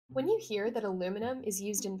When you hear that aluminum is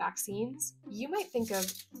used in vaccines, you might think of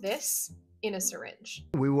this in a syringe.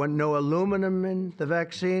 We want no aluminum in the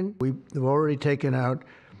vaccine. We've already taken out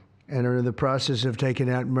and are in the process of taking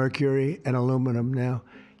out mercury and aluminum now.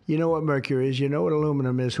 You know what mercury is, you know what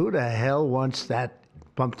aluminum is. Who the hell wants that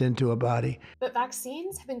pumped into a body? But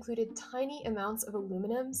vaccines have included tiny amounts of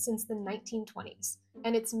aluminum since the 1920s,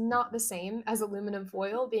 and it's not the same as aluminum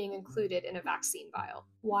foil being included in a vaccine vial.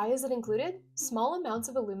 Why is it included? Small amounts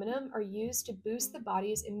of aluminum are used to boost the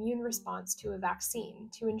body's immune response to a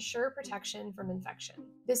vaccine to ensure protection from infection.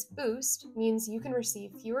 This boost means you can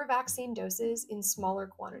receive fewer vaccine doses in smaller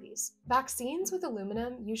quantities. Vaccines with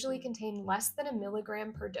aluminum usually contain less than a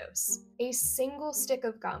milligram per dose. A single stick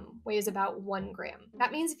of gum weighs about 1 gram.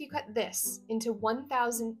 That means if you cut this into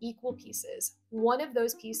 1,000 equal pieces, one of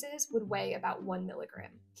those pieces would weigh about 1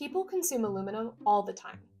 milligram. People consume aluminum all the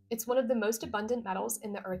time. It's one of the most abundant metals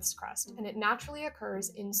in the Earth's crust, and it naturally occurs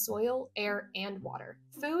in soil, air, and water.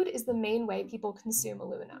 Food is the main way people consume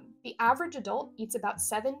aluminum. The average adult eats about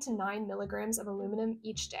 7 to 9 milligrams of aluminum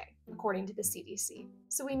each day, according to the CDC.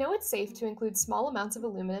 So we know it's safe to include small amounts of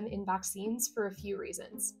aluminum in vaccines for a few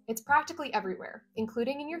reasons. It's practically everywhere,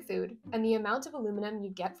 including in your food, and the amount of aluminum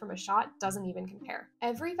you get from a shot doesn't even compare.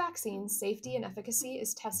 Every vaccine's safety and efficacy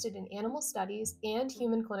is tested in animal studies and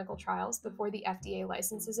human clinical trials before the FDA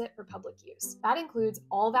licenses it for public use. That includes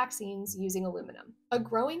all vaccines using aluminum. A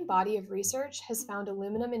growing body of research has found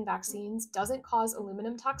aluminum in vaccines doesn't cause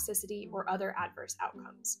aluminum toxicity or other adverse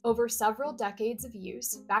outcomes. Over several decades of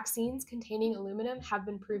use, vaccines containing aluminum have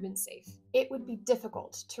been proven safe. It would be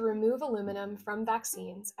difficult to remove aluminum from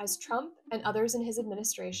vaccines, as Trump and others in his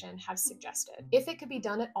administration have suggested. If it could be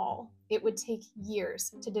done at all, it would take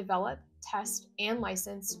years to develop, test, and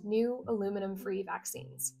license new aluminum-free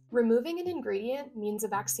vaccines. Removing an ingredient means a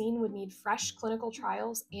vaccine would need fresh clinical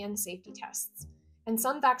trials and safety tests, and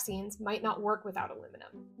some vaccines might not work without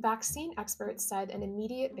aluminum. Vaccine experts said an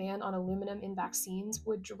immediate ban on aluminum in vaccines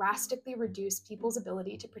would drastically reduce people's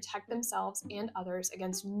ability to protect themselves and others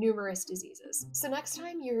against numerous diseases. So next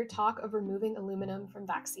time you hear talk of removing aluminum from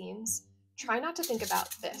vaccines, try not to think about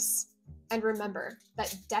this. And remember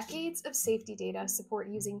that decades of safety data support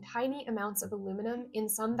using tiny amounts of aluminum in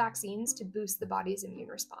some vaccines to boost the body's immune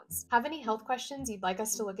response. Have any health questions you'd like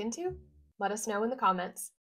us to look into? Let us know in the comments.